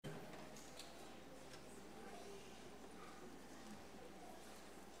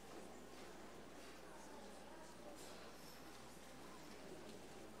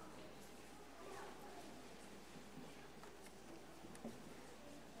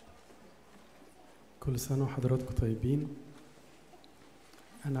كل سنة وحضراتكم طيبين.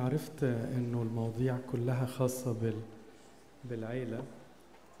 أنا عرفت إنه المواضيع كلها خاصة بالعيلة.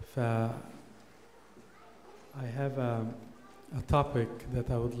 I have a topic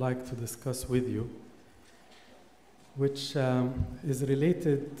that I would like to discuss with you, which is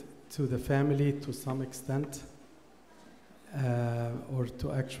related to the family to some extent, or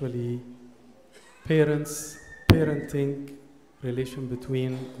to actually parenting, relation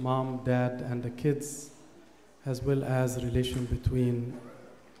between mom, dad, and the kids, as well as relation between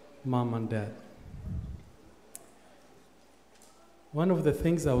mom and dad. One of the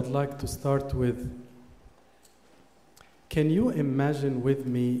things I would like to start with, can you imagine with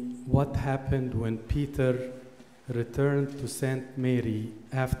me what happened when Peter returned to Saint Mary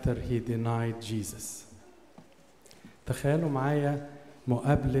after he denied Jesus? تخيلوا معايا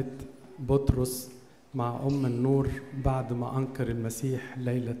مقابلة بطرس مع أم النور بعد ما أنكر المسيح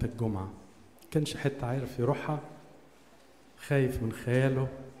ليلة الجمعة. كانش حتى عارف يروحها، خايف من خياله،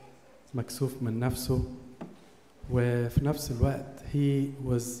 مكسوف من نفسه، وفي نفس الوقت he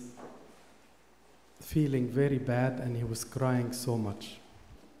was feeling very bad and he was crying so much.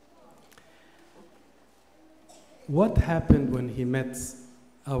 What happened when he met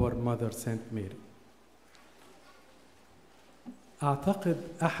our mother Saint Mary? أعتقد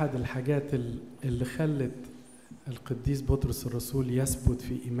أحد الحاجات اللي خلت القديس بطرس الرسول يثبت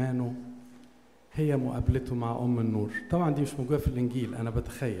في إيمانه هي مقابلته مع أم النور. طبعا دي مش موجودة في الإنجيل، أنا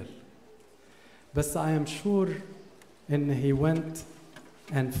بتخيل، بس I am sure إن he went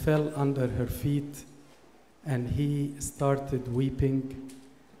and fell under her feet and he started weeping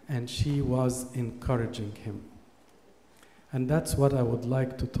and she was encouraging him. And that's what I would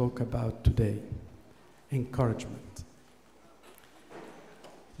like to talk about today, encouragement.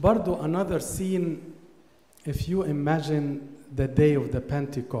 برضو another scene, if you imagine the day of the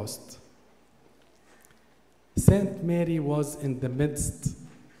Pentecost. Saint Mary was in the midst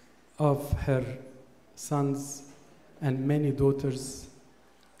of her sons and many daughters,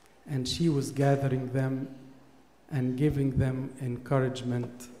 and she was gathering them and giving them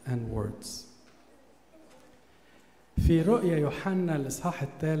encouragement and words. في رؤيا يوحنا الإصحاح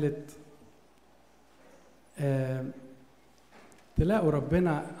الثالث تلاقوا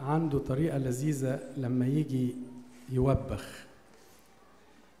ربنا عنده طريقة لذيذة لما يجي يوبخ،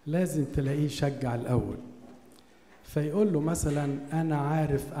 لازم تلاقيه يشجع الأول، فيقول له مثلا أنا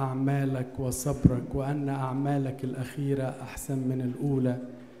عارف أعمالك وصبرك وأن أعمالك الأخيرة أحسن من الأولى،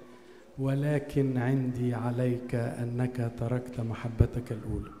 ولكن عندي عليك أنك تركت محبتك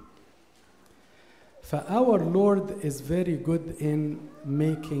الأولى. Our Lord is very good in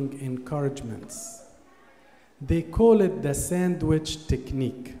making encouragements. They call it the sandwich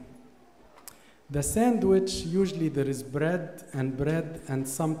technique. The sandwich, usually there is bread and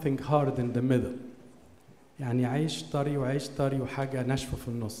something hard in the middle. يعني عيش طري وعيش طري وحاجة ناشفة في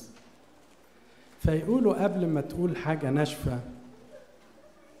النص. فيقولوا قبل ما تقول حاجة ناشفة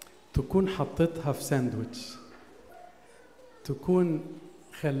تكون حطيتها في ساندويتش، تكون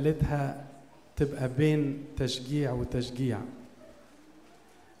خلتها تبقى بين تشجيع وتشجيع.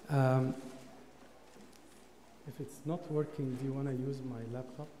 If it's not working, do you want to use my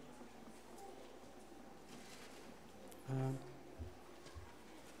laptop?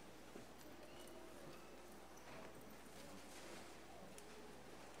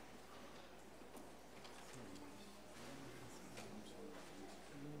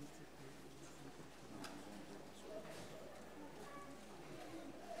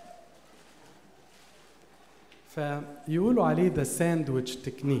 فيقولوا عليه the sandwich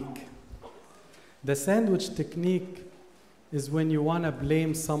technique. The sandwich technique is when you want to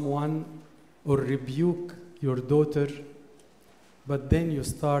blame someone or rebuke your daughter, but then you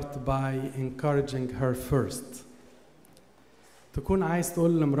start by encouraging her first. تكون عايز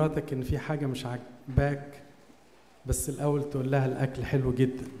تقول لمراتك إن في حاجة مش عاجباك، بس الأول تقول لها الأكل حلو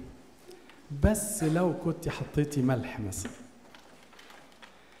جدا، بس لو كنت حطيتي ملح مثلا.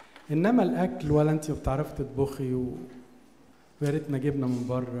 إنما الأكل ولا أنت بتعرفي تطبخي ويا ريتنا جبنا من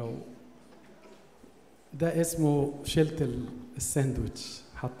بره ده اسمه شلت الساندويتش،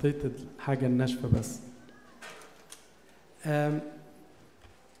 حطيت الحاجة الناشفة بس.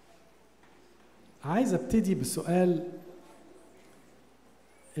 عايز ابتدي بسؤال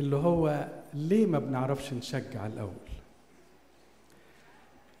اللي هو ليه ما بنعرفش نشجع الأول؟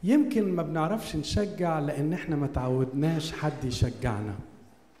 يمكن ما بنعرفش نشجع لأن احنا ما تعودناش حد يشجعنا.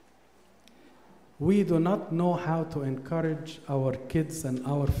 We do not know how to encourage our kids and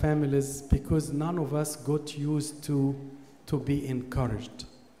our families because none of us got used to be encouraged.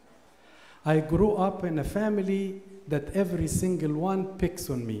 I grew up in a family that every single one picks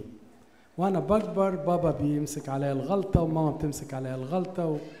on me. وانا بكبر بابا بيمسك عليا الغلطه وماما بتمسك عليا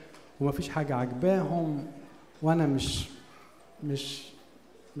الغلطه ومفيش حاجه عجباهم، وانا مش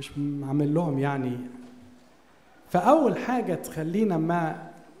عامل لهم يعني. فاول حاجه تخلينا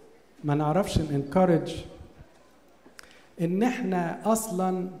ما نعرفش ننكرج ان احنا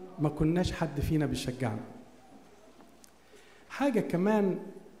اصلا ما كناش حد فينا بيشجعنا. حاجه كمان،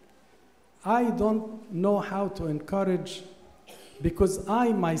 I don't know how to encourage because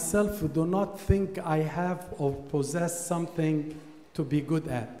I myself do not think I have or possess something to be good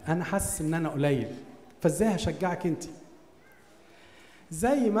at. أنا حاسس إن أنا قليل، فإزاي هشجعك أنت؟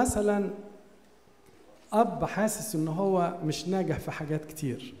 زي مثلا أب حاسس إن هو مش ناجح في حاجات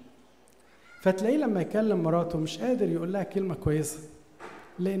كتير، فتلاقيه لما يكلم مراته مش قادر يقول لها كلمة كويسة،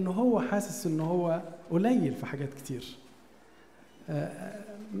 لأن هو حاسس إن هو قليل في حاجات كتير.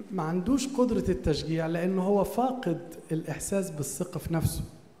 ما عندوش قدرة التشجيع لأنه هو فاقد الإحساس بالثقة في نفسه.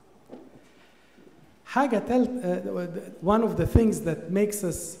 حاجة one of the things that makes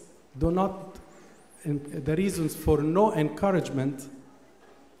us do not, the reasons for no encouragement,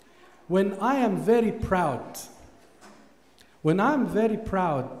 when I am very proud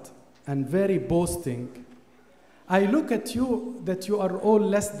and very boasting, I look at you that you are all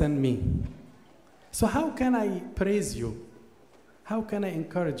less than me. So how can I praise you? How can I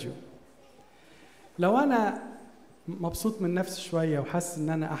encourage you? لو أنا مبسوط من نفسي شوية وحاسس إن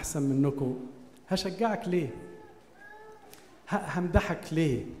أنا أحسن منكم، هشجعك ليه؟ همدحك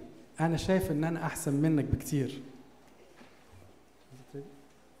ليه؟ أنا شايف إن أنا أحسن منك بكتير.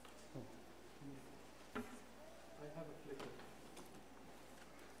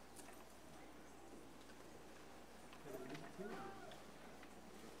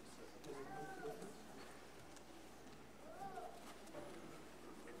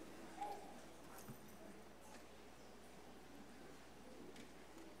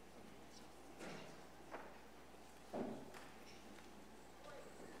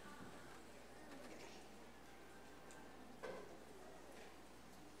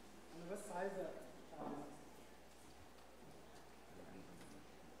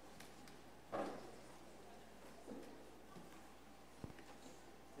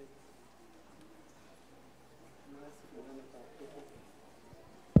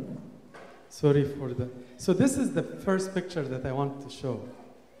 Sorry for that. So this is the first picture that I want to show.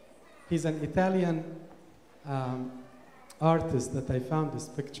 He's an Italian artist that I found this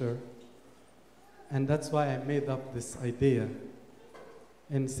picture, and that's why I made up this idea.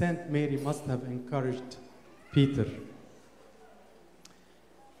 And Saint Mary must have encouraged Peter.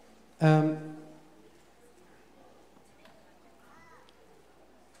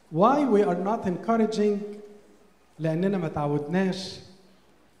 Why we are not encouraging? لأننا ما تعودناش.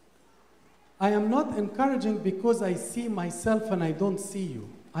 I am not encouraging because I see myself and I don't see you.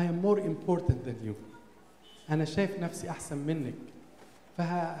 I am more important than you. أنا شايف نفسي أحسن منك.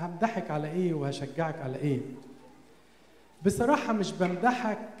 فهمدحك على إيه وهشجعك على إيه؟ بصراحة مش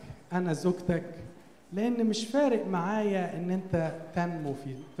بمدحك أنا زوجتك، لأن مش فارق معايا إن أنت تنمو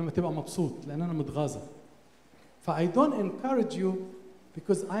فيه، لما تبقى مبسوط، لأن أنا متغاظة. I don't encourage you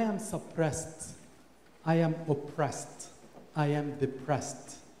because I am suppressed. I am oppressed. I am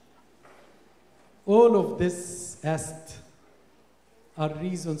depressed. All of this are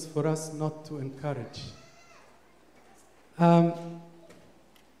reasons for us not to encourage.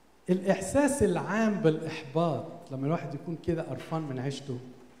 الإحساس العام بالإحباط لما الواحد يكون كده قرفان من عيشته،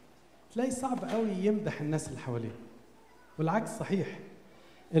 تلاقي صعب قوي يمدح الناس اللي حواليه. والعكس صحيح،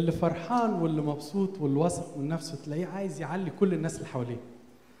 اللي فرحان واللي مبسوط واللي واثق من نفسه تلاقيه عايز يعلي كل الناس اللي حواليه.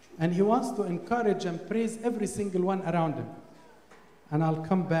 And he wants to encourage and praise every single one around him. And I'll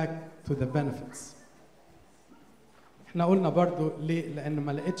come back to the benefits. احنا قلنا برضو ليه؟ لأن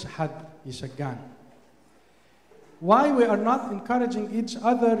ما لقيتش حد يشجعني. Why we are not encouraging each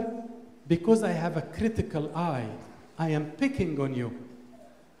other? Because I have a critical eye. I am picking on you.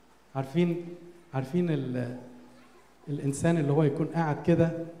 عارفين الإنسان اللي هو يكون قاعد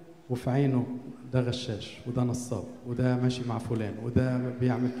كده وفي عينه ده غشاش وده نصاب وده ماشي مع فلان وده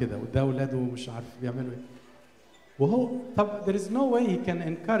بيعمل كده وده أولاده مش عارف بيعملوا إيه. وهو طب there is no way he can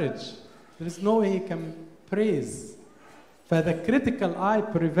encourage. There is no way he can praise. The critical eye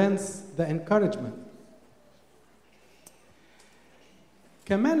prevents the encouragement.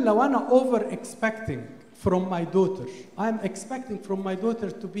 كمان لو أنا over expecting from my daughter, I'm expecting from my daughter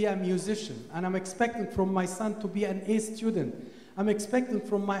to be a musician, and I'm expecting from my son to be an A student. I'm expecting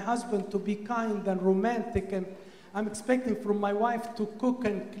from my husband to be kind and romantic, and I'm expecting from my wife to cook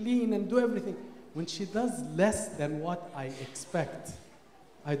and clean and do everything. When she does less than what I expect,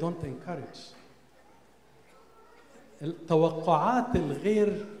 I don't encourage. التوقعات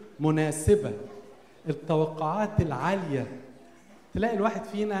الغير مناسبة، التوقعات العالية. تلاقي الواحد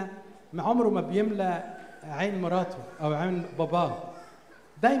فينا عمره ما بيملى عين مراته أو عين باباه،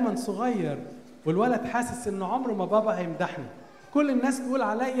 دايما صغير، والولد حاسس إنه عمره ما بابا هيمدحني. كل الناس تقول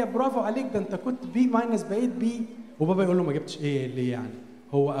عليا برافو عليك، ده أنت كنت بي ماينس بقيت بي، وبابا يقول له ما جبتش إيه ليه يعني؟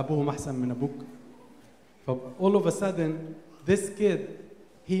 هو أبوهم أحسن من أبوك؟ ف all of a sudden this kid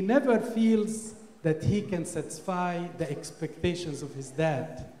he never feels that he can satisfy the expectations of his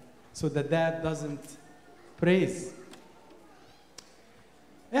dad, so the dad doesn't praise.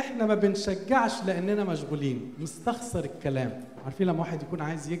 احنا ما بنشجعش لاننا مشغولين، نستخسر الكلام. عارفين لما واحد يكون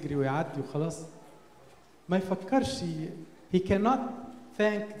عايز يجري ويعدي وخلاص ما يفكرش. he cannot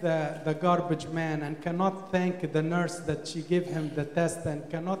thank the garbage man and cannot thank the nurse that she gave him the test and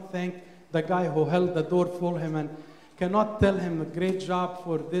cannot thank the guy who held the door for him and cannot tell him a great job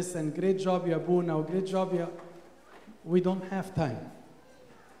for this and great job يا ابونا و great job يا. we don't have time.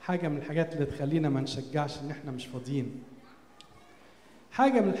 حاجة من الحاجات اللي تخلينا ما نشجعش ان احنا مش فاضيين.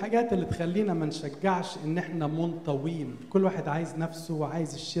 حاجة من الحاجات اللي تخلينا ما نشجعش ان احنا منطوين. كل واحد عايز نفسه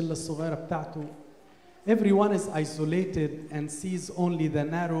وعايز الشلة الصغيرة بتاعته. Everyone is isolated and sees only the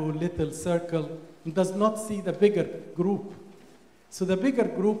narrow little circle and does not see the bigger group. So the bigger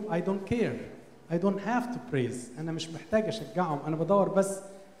group I don't care. I don't have to praise. أنا مش محتاج أشجعهم. أنا بدور بس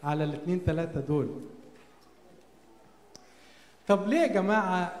على الاثنين ثلاثة دول. طب ليه يا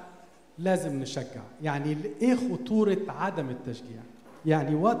جماعة لازم نشجع؟ يعني إيه خطورة عدم التشجيع؟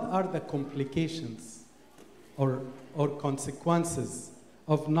 يعني what are the complications or consequences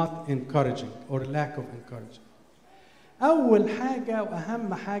of not encouraging or lack of encouraging. أول حاجة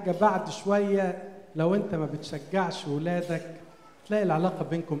وأهم حاجة، بعد شوية لو أنت ما بتشجعش ولادك تلاقي العلاقة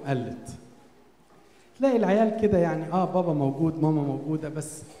بينكم قلت. تلاقي العيال كده يعني بابا موجود ماما موجودة،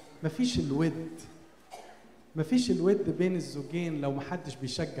 بس مفيش الود. مفيش الود بين الزوجين لو محدش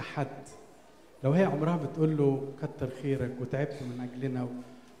بيشجع حد. لو هي عمرها بتقول له كتر خيرك وتعبت من أجلنا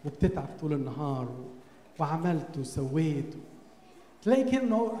وبتتعب طول النهار وعملت وسويت، تلاقي كده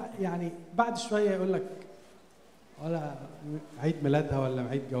انه يعني بعد شويه يقول لك ولا عيد ميلادها ولا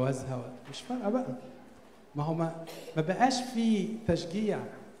عيد جوازها ولا مش فارقه بقى. ما هو ما بقاش في تشجيع،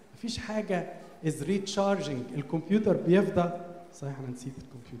 مفيش حاجه از ريتشارجنج. الكمبيوتر بيفضى. صحيح انا نسيت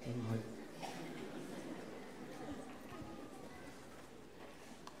الكمبيوتر النهارده.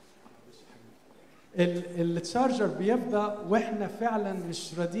 التشارجر بيفضى واحنا فعلا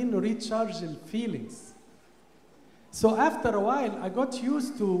مش راضيين نريتشارج الفيلينجز. So after a while, I got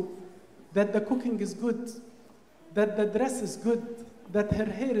used to that the cooking is good, that the dress is good, that her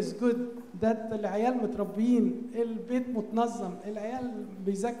hair is good, that العيال متربيين، البيت متنظم، العيال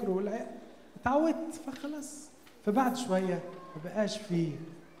بيذاكروا، العيال اتعودت فخلاص. فبعد شوية ما بقاش في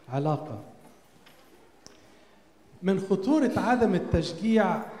علاقة. من خطورة عدم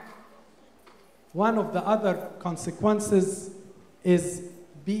التشجيع one of the other consequences is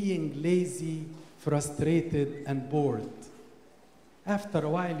being lazy, frustrated and bored. After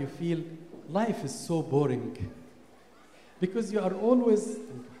a while you feel life is so boring because you are always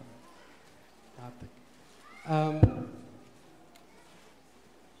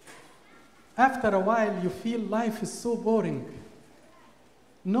after a while you feel life is so boring.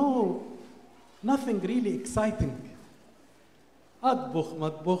 Nothing really exciting. اطبخ ما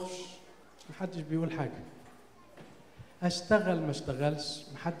اطبخش محدش بيقول حاجة. اشتغل ما اشتغلش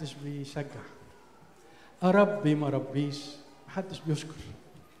محدش بيشجع. أربي ما ربيش محدش بيشكر.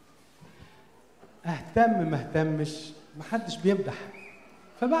 أهتم ما اهتمش محدش بيمدح.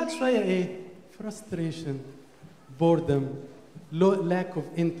 فبعد شوية إيه؟ frustration, boredom, lack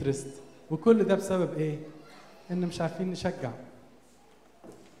of interest. وكل ده بسبب إيه؟ إن مش عارفين نشجع.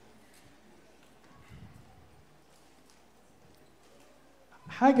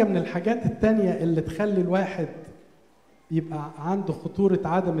 حاجة من الحاجات التانية اللي تخلي الواحد يبقى عنده خطورة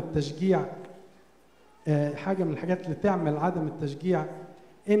عدم التشجيع، حاجة من الحاجات اللي تعمل عدم التشجيع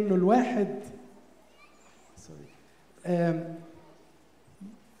إنه الواحد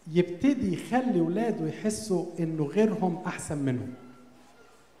يبتدي يخلي ولاده يحسوا إنه غيرهم أحسن منهم،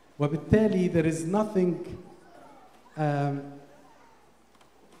 وبالتالي there is nothing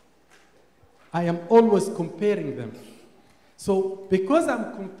I am always comparing them. So because I'm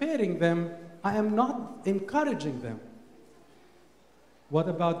comparing them, I am not encouraging them. What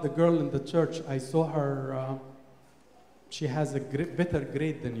about the girl in the church? I saw her, she has a better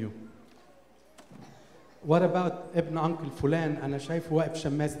grade than you. What about ابن uncle فلان؟ أنا شايفه واقف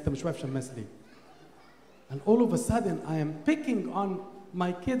شماس، أنت مش واقف شماس ليه؟ And all of a sudden I am picking on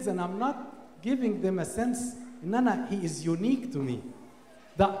my kids and I'm not giving them a sense إن أنا he is unique to me.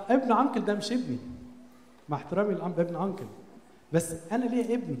 ده ابن uncle ده مش ابني. مع احترامي لابن uncle. بس أنا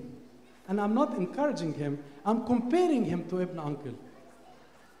ليه ابن. and I'm not encouraging him, I'm comparing him to ابن uncle.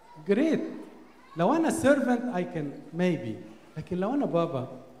 Great. لو أنا servant I can maybe. لكن لو أنا بابا,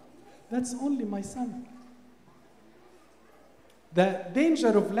 that's only my son. The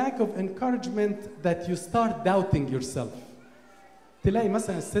danger of lack of encouragement that you start doubting yourself. تلاقي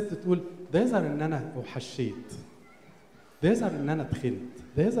مثلا الست تقول ده يظهر ان انا وحشيت، ده يظهر ان انا تخنت،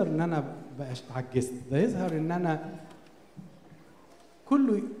 ده يظهر ان انا بقى عجزت، ده يظهر ان انا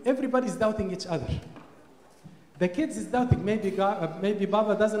كله everybody is doubting each other. The kids is doubting maybe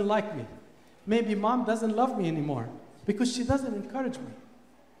Baba doesn't like me, maybe mom doesn't love me anymore because she doesn't encourage me.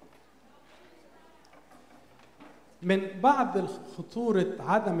 من بعض خطورة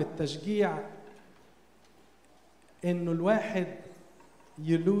عدم التشجيع إنه الواحد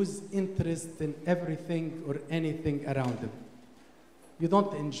you lose interest in everything or anything around him. You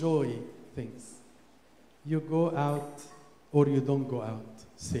don't enjoy things. You go out or you don't go out.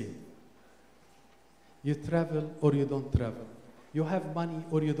 Same. You travel or you don't travel. You have money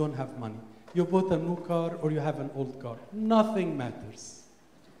or you don't have money. You bought a new car or you have an old car. Nothing matters.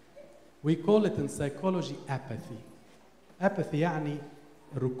 We call it in psychology apathy. Apathy يعني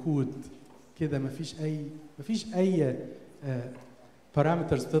ركود كده مفيش أي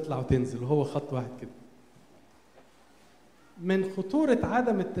parameters تطلع وتنزل، هو خط واحد كده. من خطورة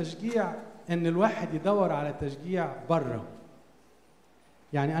عدم التشجيع إن الواحد يدور على تشجيع بره.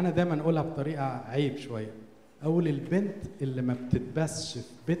 يعني أنا دايما أقولها بطريقة عيب شوية، أقول البنت اللي ما بتتبسش في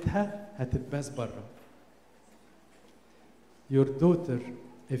بيتها هتتبس بره. Your daughter,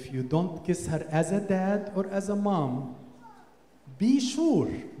 if you don't kiss her as a dad or as a mom, be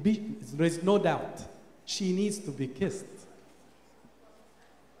sure, there is no doubt, she needs to be kissed.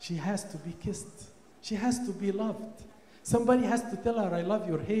 She has to be kissed. She has to be loved. Somebody has to tell her, I love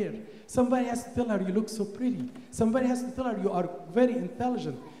your hair. Somebody has to tell her, you look so pretty. Somebody has to tell her, you are very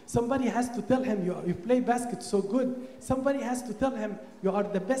intelligent. Somebody has to tell him, you play basket so good. Somebody has to tell him, you are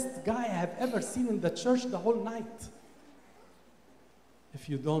the best guy I have ever seen in the church the whole night. If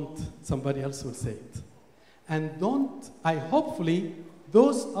you don't, somebody else will say it. And hopefully,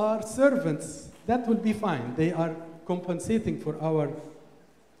 those are servants. That will be fine. They are compensating for our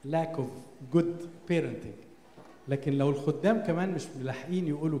lack of good parenting. لكن لو الخدام كمان مش ملاحقين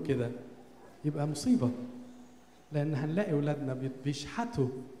يقولوا كده يبقى مصيبة. لأن هنلاقي أولادنا بيشحتوا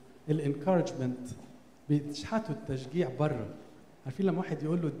الانكارجمنت، بيشحتوا التشجيع بره. عارفين لما واحد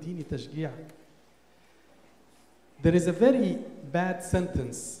يقول له اديني تشجيع. There is a very bad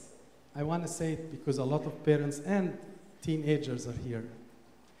sentence. I want to say it because a lot of parents and teenagers are here.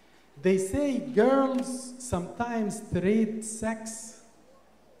 They say girls sometimes trade sex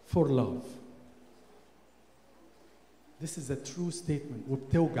for love. This is a true statement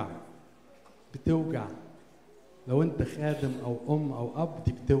وبتوجع. بتوجع. لو أنت خادم أو أم أو أب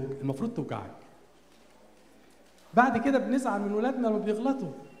دي بتوجع، المفروض توجعك. بعد كده بنزعل من ولادنا لما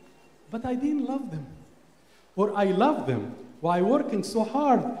بيغلطوا. But I didn't love them. Or I love them. Why working so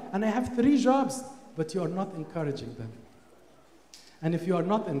hard and I have 3 jobs, but you are not encouraging them. And if you are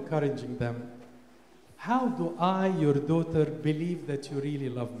not encouraging them, how do I, your daughter, believe that you really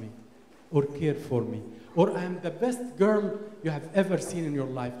love me or care for me? Or I am the best girl you have ever seen in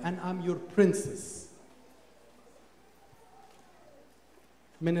your life and I'm your princess.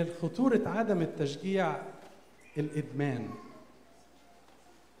 من الخطورة عدم التشجيع الإدمان.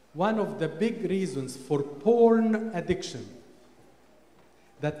 One of the big reasons for porn addiction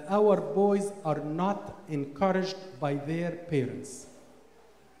that our boys are not encouraged by their parents.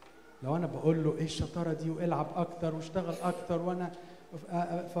 لو أنا بقول له إيه الشطارة دي والعب أكتر واشتغل أكتر وأنا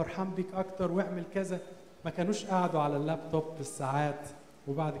فرحان بيك أكتر واعمل كذا، ما كانوش قاعدوا على اللابتوب بالساعات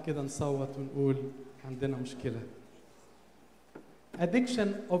وبعد كده نصوت ونقول عندنا مشكلة. Addiction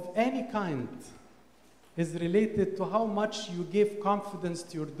of any kind is related to how much you give confidence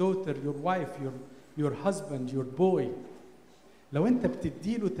to your daughter, your wife, your husband, your boy. لو أنت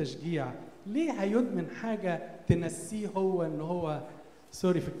بتديله تشجيع، ليه هيدمن حاجة تنسيه هو إن هو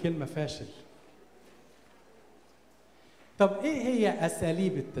سوري في الكلمة فاشل؟ طب إيه هي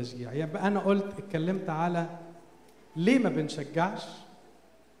أساليب التشجيع؟ يبقى أنا اتكلمت على ليه ما بنشجعش.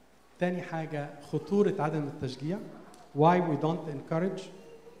 تاني حاجة خطورة عدم التشجيع. Why we don't encourage.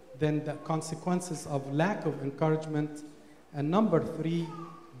 Then the consequences of lack of encouragement. And number 3,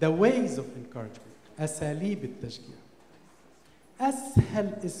 the ways of encouragement. أساليب التشجيع.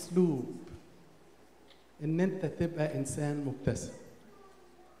 أسهل أسلوب إن أنت تبقى إنسان مبتسم.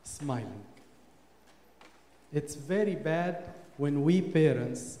 Smiling. It's very bad when we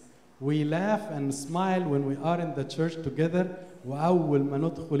parents we laugh and smile when we are in the church together وأول ما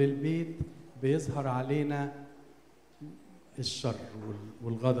ندخل البيت بيظهر علينا الشر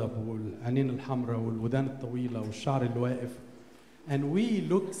والغضب والعينين الحمراء والودان الطويلة والشعر اللي واقف. And we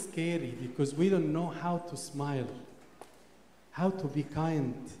look scary because we don't know how to smile, how to be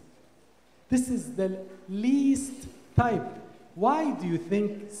kind. This is the least type. Why do you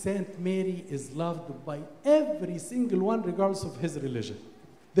think Saint Mary is loved by every single one regardless of his religion?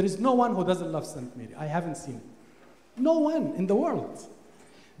 There is no one who doesn't love Saint Mary. I haven't seen it. No one in the world.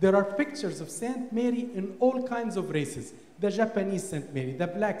 There are pictures of Saint Mary in all kinds of races. The Japanese Saint Mary, the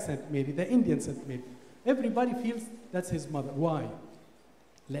black Saint Mary, the Indian Saint Mary. Everybody feels that's his mother. Why?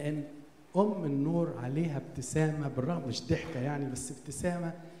 لأن النور عليها ابتسامة، بالرغم مش ضحكة يعني، بس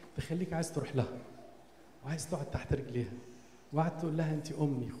ابتسامة تخليك عايز تروح لها وعايز تقعد تحت رجليها وقعدت تقول لها أنت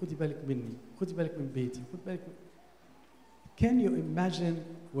أمي، خدي بالك مني، خدي بالك من بيتي، خدي بالك من... Can you imagine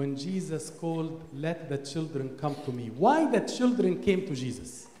when Jesus called, let the children come to me? Why the children came to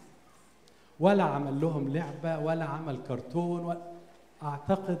Jesus? ولا عمل لهم لعبة ولا عمل كرتون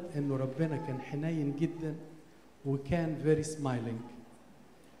أعتقد أنه ربنا كان حنين جدا وكان very smiling.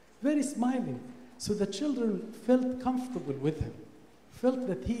 Very smiling. So the children felt comfortable with him, felt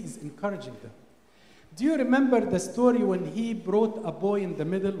that he is encouraging them. Do you remember the story when he brought a boy in the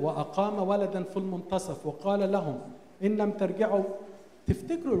middle وأقام ولدا في المنتصف وقال لهم إن لم ترجعوا؟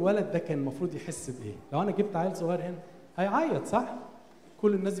 تفتكروا الولد ده كان المفروض يحس بإيه؟ لو أنا جبت عيل صغير هنا هيعيط صح؟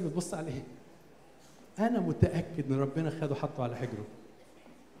 كل الناس دي بتبص عليه. أنا متأكد إن ربنا خده حطه على حجره.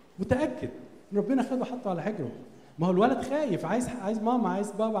 متأكد إن ربنا خده حطه على حجره. ما هو الولد خايف، عايز ماما،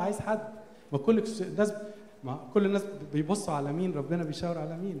 عايز بابا، عايز حد. ما كل الناس بيبصوا على مين؟ ربنا بيشاور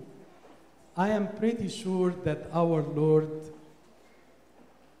على مين؟ I am pretty sure that our Lord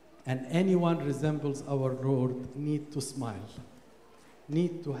and anyone resembles our Lord need to smile,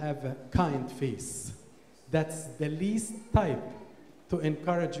 need to have a kind face. That's the least type to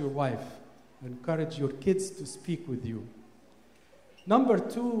encourage your wife, encourage your kids to speak with you. Number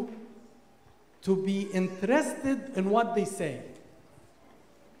two, to be interested in what they say.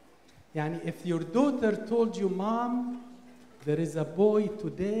 Yani if your daughter told you, Mom, there is a boy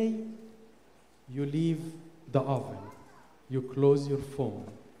today, you leave the oven, you close your phone,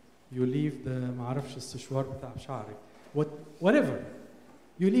 you leave the معرفش السشوار بتاع شعرك, whatever.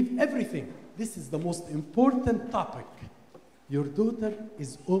 You leave everything. This is the most important topic. Your daughter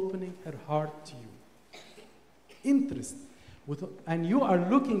is opening her heart to you. Interest. And you are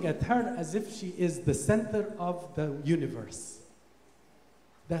looking at her as if she is the center of the universe.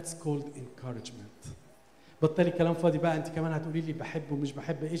 That's called encouragement. بطلي كلام فاضي بقى، انت كمان هتقولي لي بحب ومش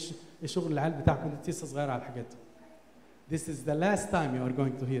بحب. ايش شغل العيال بتاعكم؟ انت لسه صغيره على الحاجات دي. This is the last time you are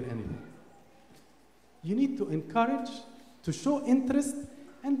going to hear anything. You need to encourage, to show interest,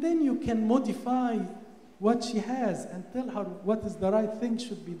 and then you can modify what she has and tell her what is the right thing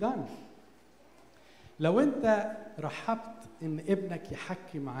should be done. لو انت رحبت ان ابنك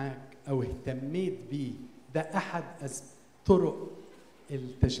يحكي معاك او اهتميت بيه، ده احد طرق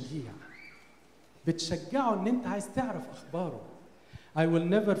التشجيع. بتشجعه ان انت عايز تعرف اخباره. I will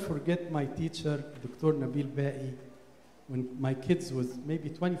never forget my teacher دكتور نبيل باقي when my kids was maybe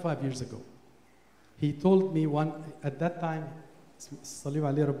 25 years ago. He told me at that time الصليب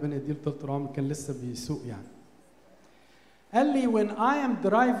عليه ربنا يديله طول العمر، كان لسه بيسوق يعني. قال لي when I am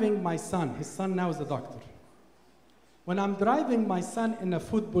driving my son, his son now is a doctor. When I'm driving my son in a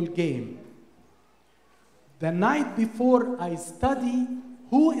football game, the night before I study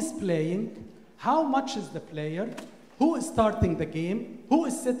who is playing, how much is the player, who is starting the game, who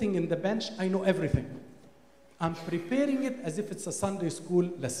is sitting in the bench. I know everything. I'm preparing it as if it's a Sunday school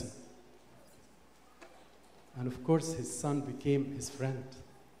lesson. And of course, his son became his friend.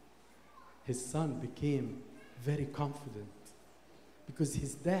 His son became very confident because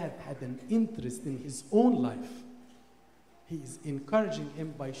his dad had an interest in his own life. He is encouraging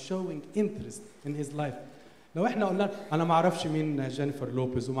him by showing interest in his life. لو احنا قلنا انا ما اعرفش مين جينيفر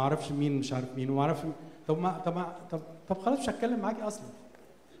لوبيز وما اعرفش مين مش عارف مين وما اعرفش طب خلاص مش هتكلم معاكي اصلا.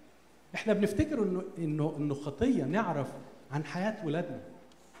 احنا بنفتكر انه خطيه نعرف عن حياه ولادنا.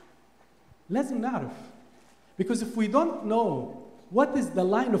 لازم نعرف. Because if we don't know what is the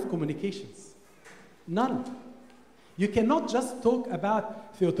line of communications, none. You cannot just talk about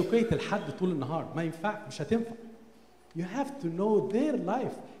ثيوتوكية الحد طول النهار. ما ينفع، مش هتنفع. You have to know their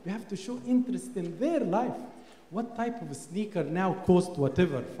life. You have to show interest in their life. What type of a sneaker now cost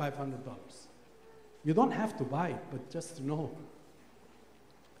whatever, $500? You don't have to buy it, but just to know.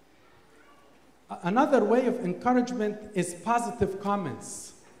 Another way of encouragement is positive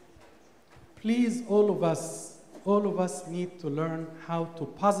comments. Please, all of us need to learn how to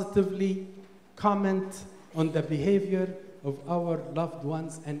positively comment on the behavior of our loved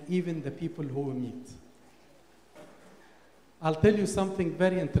ones and even the people who we meet. I'll tell you something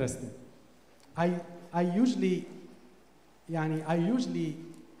very interesting. I usually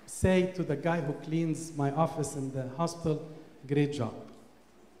say to the guy who cleans my office in the hospital, great job.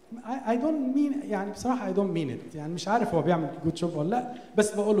 I don't mean, يعني بصراحة I don't mean it. يعني مش عارف هو بيعمل good job ولا لا،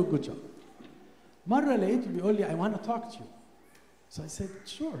 بس بقول له good job. مرة لقيته بيقول لي I want to talk to you. So I said,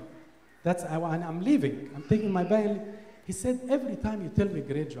 sure. I'm leaving. I'm taking my bag. He said, every time you tell me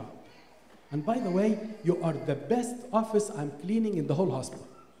great job. And by the way, you are the best office I'm cleaning in the whole hospital.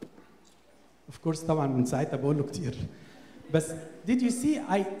 Of course, طبعا من ساعتها بقول له كتير. But did you see,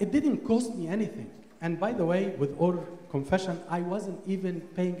 it didn't cost me anything. And by the way, with all confession, I wasn't even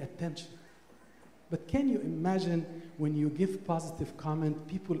paying attention. But can you imagine when you give positive comment,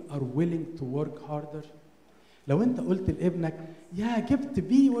 people are willing to work harder? لو انت قلت لابنك يا جبت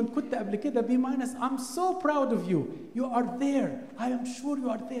بي وان كنت قبل كده بي ماينس I'm so proud of you. You are there. I am sure you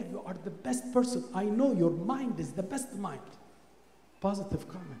are there. You are the best person. I know your mind is the best mind. Positive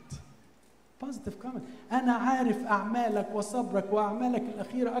comment. Positive comment. أنا عارف أعمالك وصبرك وأعمالك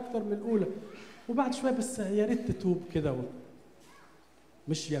الأخيرة أكتر من الأولى. وبعد شوية بس يا ريت تتوب كده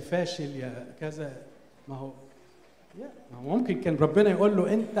مش يا فاشل يا كذا. ما هو ممكن كان ربنا يقول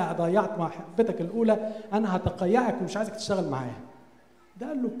له انت ضيعت محبتك الاولى انا هتقيعك ومش عايزك تشتغل معايا. ده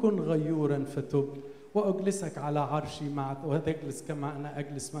قال له كن غيورا فتب واجلسك على عرشي وتجلس كما انا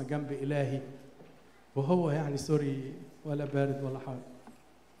اجلس مع جنب الهي. وهو يعني سوري ولا بارد ولا حار.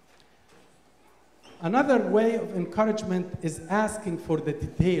 Another way of encouragement is asking for the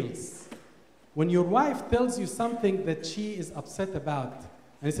details. When your wife tells you something that she is upset about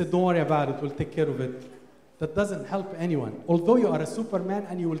and you say don't worry about it, we'll take care of it. That doesn't help anyone. Although you are a Superman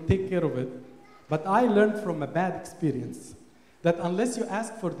and you will take care of it, but I learned from a bad experience that unless you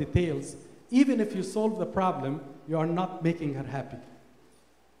ask for details, even if you solve the problem, you are not making her happy.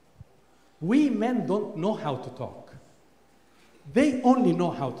 We men don't know how to talk. They only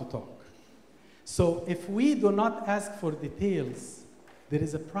know how to talk. So if we do not ask for details, there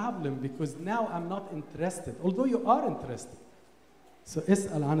is a problem because now I'm not interested, although you are interested. So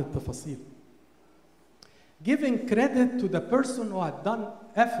اسأل عن التفاصيل. Giving credit to the person who had done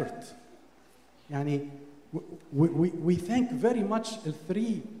effort. يعني we thank very much the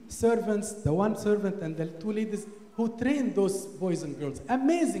 3 servants, the 1 servant and the 2 ladies who trained those boys and girls.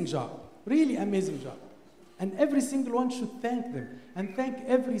 Amazing job, really amazing job. And every single one should thank them and thank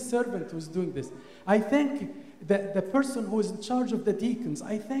every servant who's doing this. I thank the person who is in charge of the deacons.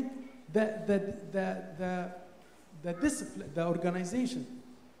 I thank the discipline, the organization.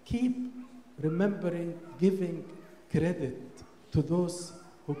 Keep remembering giving credit to those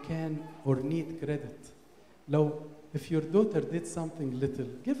who can or need credit. If your daughter did something little,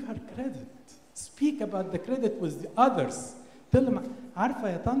 give her credit. Speak about the credit with the others. Tell them, عارفة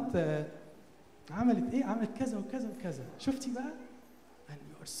يا طنط عملت إيه؟ عملت كذا وكذا وكذا. شفتي بقى؟ And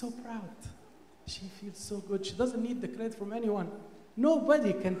you are so proud. She feels so good. She doesn't need the credit from anyone.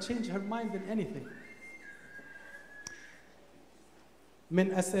 Nobody can change her mind in anything.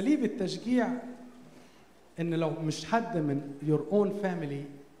 من أساليب التشجيع إن لو مش حد من your own family,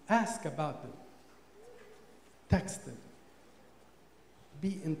 ask about them. Text them.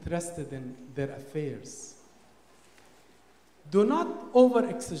 Be interested in their affairs. Do not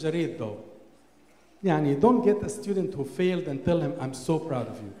over-exaggerate though. يعني don't get a student who failed and tell him, I'm so proud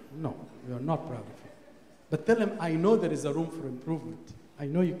of you. No, you are not proud of you. But tell him, I know there is a room for improvement. I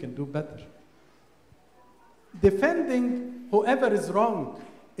know you can do better. Defending whoever is wrong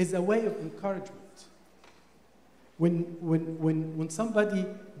is a way of encouragement. When somebody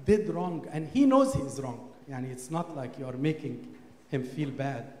did wrong and he knows he is wrong, يعني it's not like you are making him feel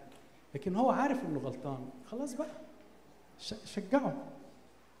bad. لكن هو عارف إنه غلطان. خلاص بقى. شجعه.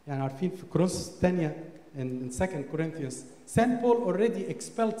 يعني عارفين في كورنثوس الثانية in 2 Corinthians, St. Paul already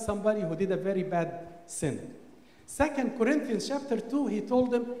expelled somebody who did a very bad sin. 2 Corinthians chapter 2, he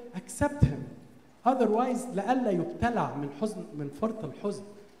told them, accept him. Otherwise, لألا يبتلع من فرط الحزن,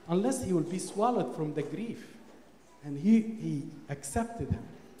 unless he will be swallowed from the grief. And he accepted him.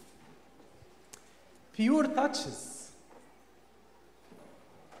 Pure touches.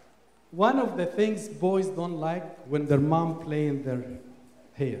 One of the things boys don't like when their mom play in their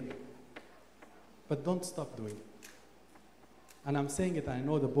hair. But don't stop doing it. And I'm saying it, I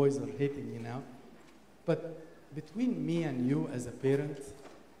know the boys are hating me now. But between me and you as a parent,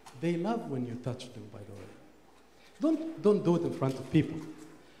 they love when you touch them, by the way. Don't do it in front of people.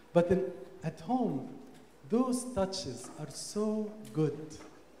 But at home, those touches are so good.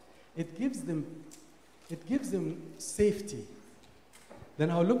 It gives them safety. Then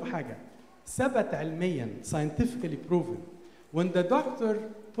هقول لكم حاجة. ثبت علميا, scientifically proven, When the doctor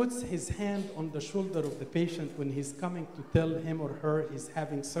puts his hand on the shoulder of the patient when he's coming to tell him or her he's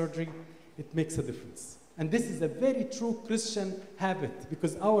having surgery, it makes a difference. And this is a very true Christian habit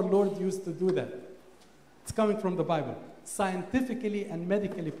because our Lord used to do that. It's coming from the Bible. Scientifically and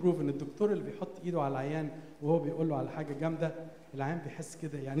medically proven. الدكتور اللي بيحط ايده على العيان وهو بيقول له على حاجة جامدة، العيان بيحس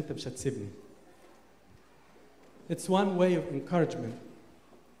كده يعني انت مش هتسيبني. It's one way of encouragement.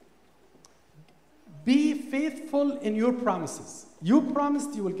 Be faithful in your promises. You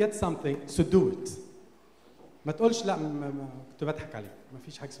promised you will get something, so do it. ما تقولش لا كنت بضحك عليك، ما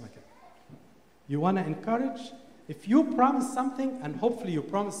فيش حاجة اسمها كده. You want to encourage. If you promise something and hopefully you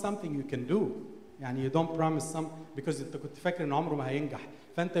promise something you can do. يعني you don't promise some because انت كنت فاكر ان عمره ما هينجح،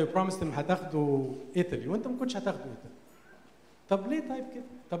 فانت you promised انه هتاخده ايطالي وانت ما كنتش هتاخده ايطالي. طب ليه طيب كده؟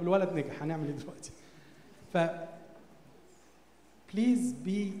 طب الولد نجح هنعمل ايه دلوقتي؟ ف please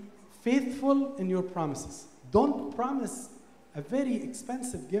be faithful in your promises. Don't promise a very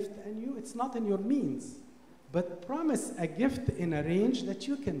expensive gift and it's not in your means. But promise a gift in a range that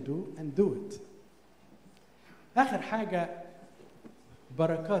you can do and do it. آخر حاجة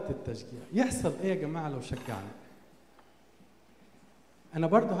بركات التشجيع. يحصل إيه يا جماعة لو شجعنا؟ أنا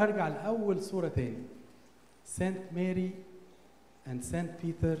برضو هرجع لأول صورة تاني. Saint Mary and Saint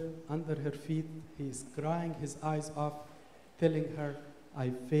Peter under her feet. He is crying his eyes off, telling her, I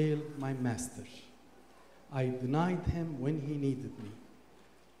failed my master. I denied him when he needed me.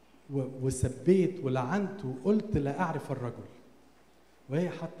 وسبيت ولعنت وقلت لا أعرف الرجل. وهي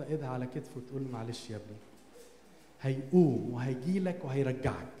حاطة إيدها على كتفه وتقول معلش يا ابني. هيقوم وهيجي لك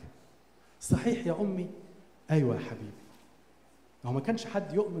وهيرجعك. صحيح يا أمي؟ أيوة يا حبيبي. هو ما كانش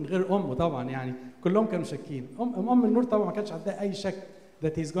حد يؤمن غير أمه طبعا يعني كلهم كانوا شاكين. أم النور طبعا ما كانش عندها أي شك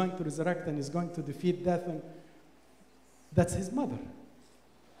that he's going to resurrect and he's going to defeat death and that's his mother.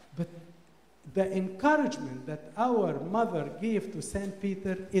 But the encouragement that our mother gave to Saint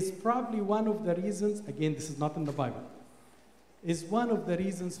Peter is probably one of the reasons, again this is not in the Bible, is one of the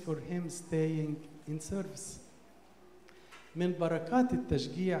reasons for him staying in service. من بركات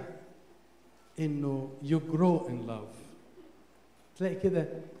التشجيع إنه you grow in love. تلاقي كده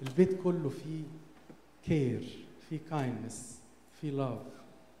البيت كله فيه care, فيه kindness, فيه love,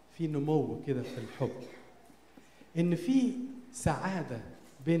 فيه نمو كده في الحب. إن فيه سعادة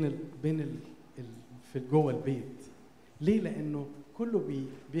في جوه البيت. ليه؟ لأنه كله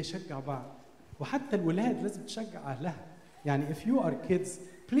بيشجع بعض. وحتى الولاد لازم تشجع أهلها. يعني if you are kids,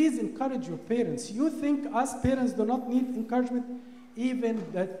 please encourage your parents. You think us parents do not need encouragement? Even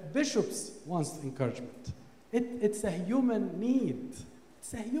the bishops want encouragement. It's a human need.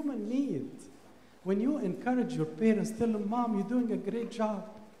 It's a human need. When you encourage your parents, tell them, Mom, you're doing a great job.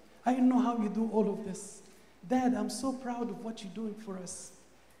 I know how you do all of this. Dad, I'm so proud of what you're doing for us.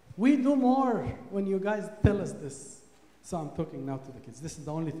 We do more when you guys tell us this. So I'm talking now to the kids. This is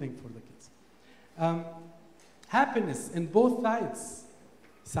the only thing for the kids. Happiness in both sides.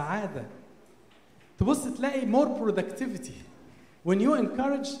 سعادة. تبص تلاقي more productivity. When you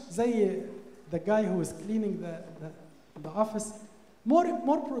encourage, زي the guy who is cleaning the office, more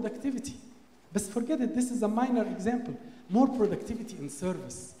productivity. But forget it, this is a minor example. More productivity in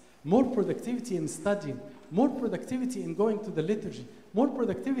service. More productivity in studying. More productivity in going to the liturgy. More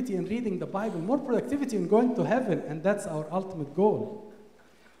productivity in reading the Bible. More productivity in going to heaven. And that's our ultimate goal.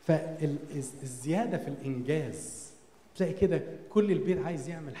 فالزيادة في الإنجاز. تلاقي كده كل البيت عايز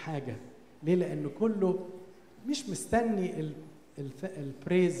يعمل حاجة. ليه؟ لأنه كله مش مستني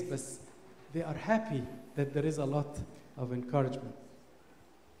البريز بس they are happy that there is a lot of encouragement.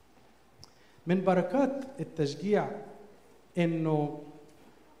 من بركات التشجيع إن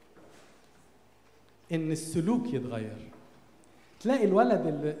السلوك يتغير. تلاقي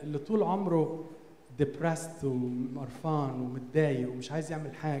الولد اللي طول عمره depressed ومقرفان ومتضايق ومش عايز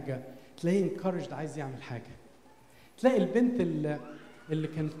يعمل حاجة، تلاقيه encouraged عايز يعمل حاجة. تلاقي البنت اللي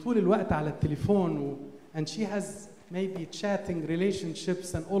كانت طول الوقت على التليفون and she has maybe chatting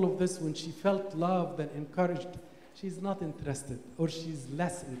relationships and all of this, when she felt loved and encouraged, she's not interested or she's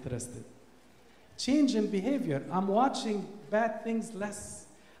less interested. Change in behavior. I'm watching bad things less.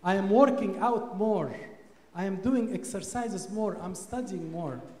 I am working out more. I am doing exercises more. I'm studying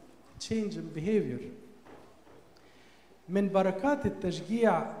more. Change in behavior. من بركات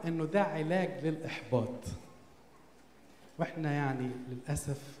التشجيع إنه ده علاج للإحباط. وإحنا يعني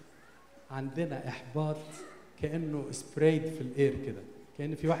للأسف عندنا إحباط كأنه سبرايد في الإير كده.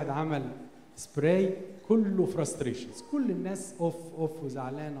 كأن في واحد عمل سبراي كله frustrations. كل الناس اوف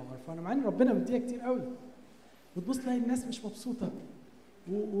وزعلانة وقرفانة، مع إن ربنا مديها كتير قوي. وتبص تلاقي الناس مش مبسوطة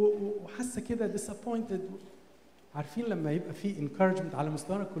وحاسة كده disappointed. عارفين لما يبقى في encouragement على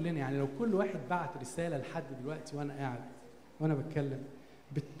مستوانا كلنا، يعني لو كل واحد بعت رسالة لحد دلوقتي وأنا قاعد وانا بتكلم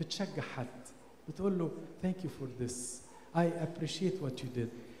بتشجع حد، بتقول له thank you for this. I appreciate what you did.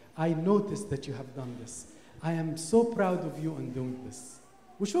 I noticed that you have done this. I am so proud of you in doing this.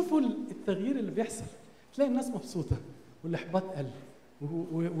 وشوفوا التغيير اللي بيحصل، تلاقي الناس مبسوطة والإحباط قل،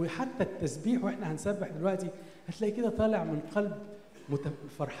 وحتى التسبيح واحنا هنسبح دلوقتي هتلاقي كده طالع من قلب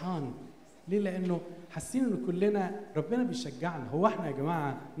فرحان. ليه؟ لأنه حاسين إن كلنا ربنا بيشجعنا. هو احنا يا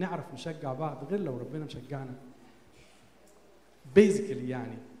جماعة نعرف نشجع بعض غير لو ربنا مشجعنا؟ Basically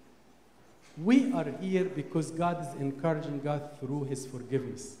يعني we are here because God is encouraging us through His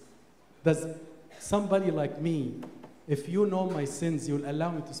forgiveness. Does somebody like me, if you know my sins, you'll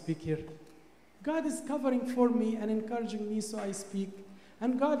allow me to speak here? God is covering for me and encouraging me, so I speak.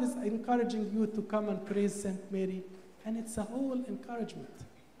 And God is encouraging you to come and praise Saint Mary, and it's a whole encouragement.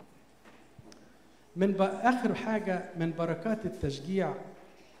 آخر حاجة من بركات التشجيع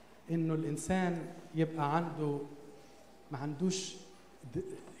إنه الإنسان يبقى عنده ما عندوش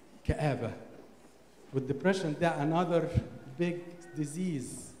كآبة. والdepression ده another big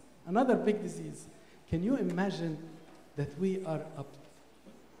disease. Another big disease. Can you imagine that we are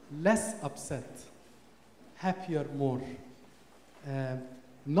less upset, happier more,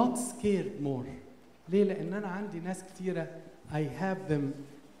 not scared more? ليه؟ لأن أنا عندي ناس كتيرة I have them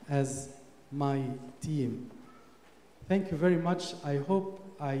as my team. Thank you very much. I hope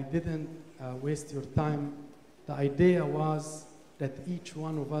I didn't waste your time. The idea was that each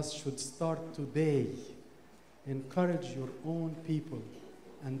one of us should start today. Encourage your own people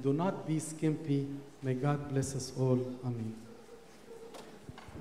and do not be skimpy. May God bless us all. Amen.